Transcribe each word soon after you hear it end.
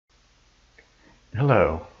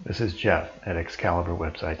Hello, this is Jeff at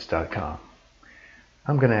ExcaliburWebsites.com.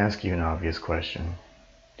 I'm going to ask you an obvious question.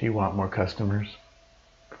 Do you want more customers?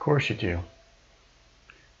 Of course you do.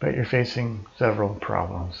 But you're facing several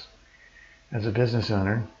problems. As a business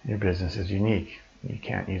owner, your business is unique. You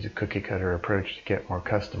can't use a cookie cutter approach to get more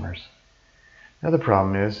customers. Another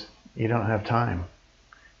problem is you don't have time.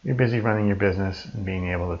 You're busy running your business and being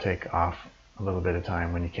able to take off a little bit of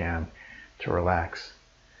time when you can to relax.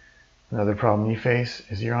 Another problem you face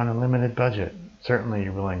is you're on a limited budget. Certainly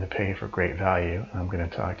you're willing to pay for great value, and I'm going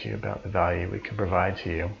to talk to you about the value we can provide to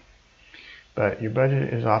you. But your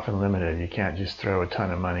budget is often limited. You can't just throw a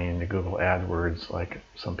ton of money into Google AdWords like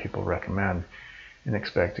some people recommend and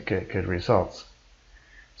expect to get good results.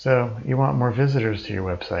 So you want more visitors to your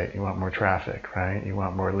website. You want more traffic, right? You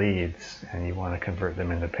want more leads, and you want to convert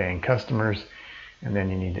them into paying customers, and then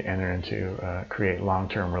you need to enter into create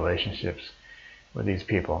long-term relationships with these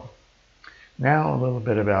people. Now a little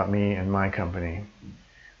bit about me and my company.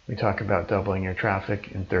 We talk about doubling your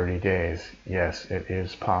traffic in 30 days. Yes, it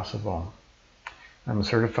is possible. I'm a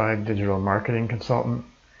certified digital marketing consultant.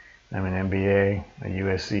 I'm an MBA, a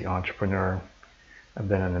USC entrepreneur. I've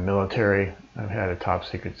been in the military. I've had a top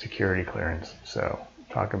secret security clearance. So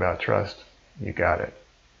talk about trust, you got it.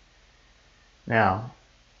 Now,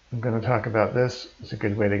 I'm going to talk about this. It's a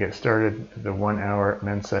good way to get started. The 1-hour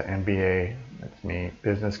Mensa MBA, that's me,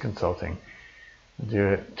 business consulting.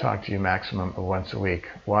 Talk to you maximum of once a week.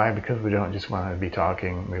 Why? Because we don't just want to be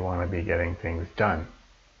talking, we want to be getting things done.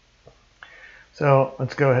 So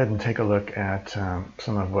let's go ahead and take a look at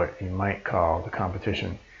some of what you might call the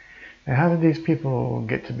competition. Now, how did these people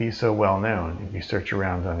get to be so well known? If you search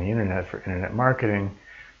around on the internet for internet marketing,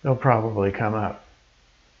 they'll probably come up.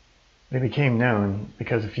 They became known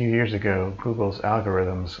because a few years ago, Google's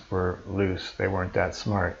algorithms were loose. They weren't that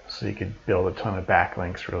smart, so you could build a ton of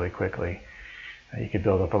backlinks really quickly. You could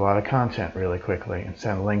build up a lot of content really quickly and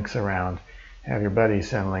send links around, have your buddies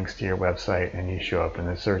send links to your website, and you show up in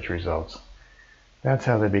the search results. That's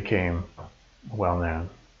how they became well known.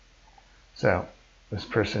 So this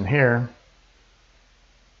person here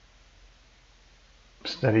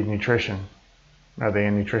studied nutrition. Are they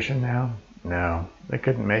in nutrition now? No, they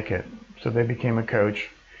couldn't make it. So they became a coach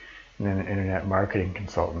and then an internet marketing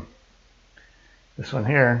consultant. This one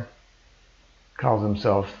here calls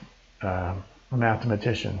himself a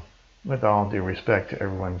mathematician. With all due respect to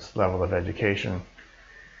everyone's level of education,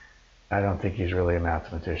 I don't think he's really a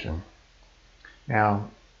mathematician. Now,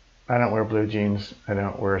 I don't wear blue jeans, I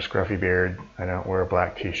don't wear a scruffy beard, I don't wear a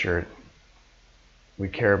black t-shirt. We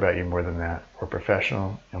care about you more than that. We're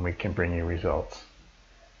professional and we can bring you results.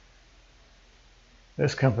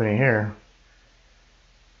 This company here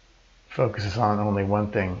focuses on only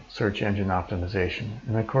one thing, search engine optimization.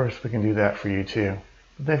 And of course we can do that for you too.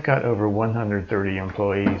 They've got over 130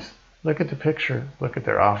 employees. Look at the picture. Look at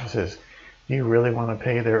their offices. Do you really want to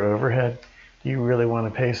pay their overhead? Do you really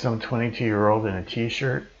want to pay some 22-year-old in a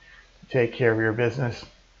t-shirt to take care of your business?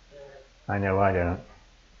 I know I don't.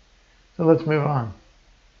 So let's move on.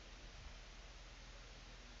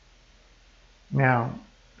 Now,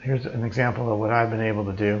 here's an example of what I've been able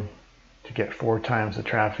to do to get 4 times the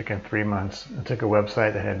traffic in 3 months. I took a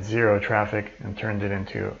website that had 0 traffic and turned it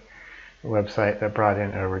into a website that brought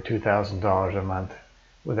in over $2,000 a month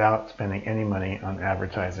without spending any money on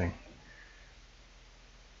advertising.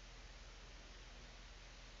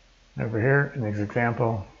 Over here, an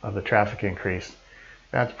example of the traffic increase.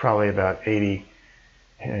 That's probably about 80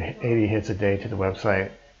 hits a day to the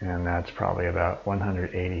website, and that's probably about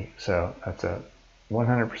 180. So that's a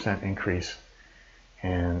 100% increase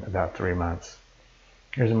in about 3 months.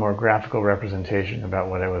 Here's a more graphical representation about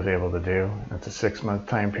what I was able to do. It's a 6-month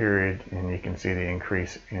time period, and you can see the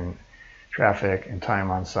increase in traffic and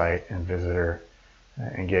time on site and visitor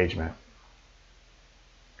engagement.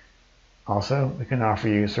 Also, we can offer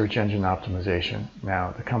you search engine optimization.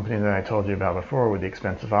 Now, the company that I told you about before with the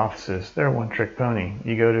expensive offices, they're a one-trick pony.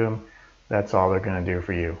 You go to them, that's all they're going to do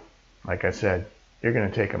for you. Like I said, you're going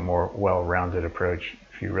to take a more well-rounded approach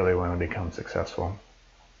if you really want to become successful.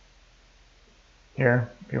 Here,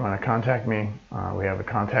 if you want to contact me, we have a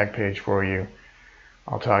contact page for you.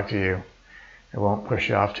 I'll talk to you. It won't push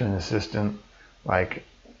you off to an assistant like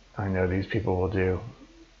I know these people will do.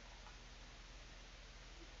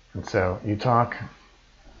 And so you talk.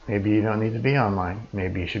 Maybe you don't need to be online.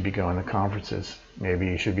 Maybe you should be going to conferences. Maybe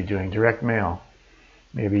you should be doing direct mail.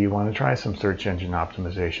 Maybe you want to try some search engine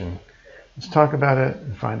optimization. Let's talk about it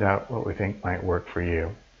and find out what we think might work for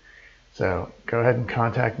you. So go ahead and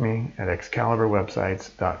contact me at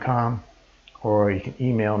ExcaliburWebsites.com, or you can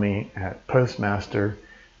email me at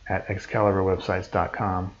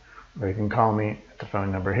postmaster@ExcaliburWebsites.com, or you can call me at the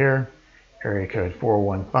phone number here, area code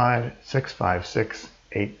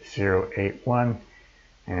 415-656-8081,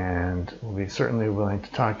 and we'll be certainly willing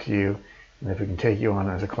to talk to you. And if we can take you on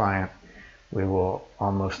as a client, we will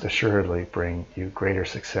almost assuredly bring you greater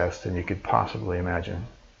success than you could possibly imagine.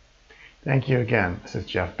 Thank you again. This is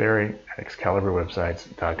Jeff Berry at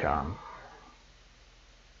ExcaliburWebsites.com.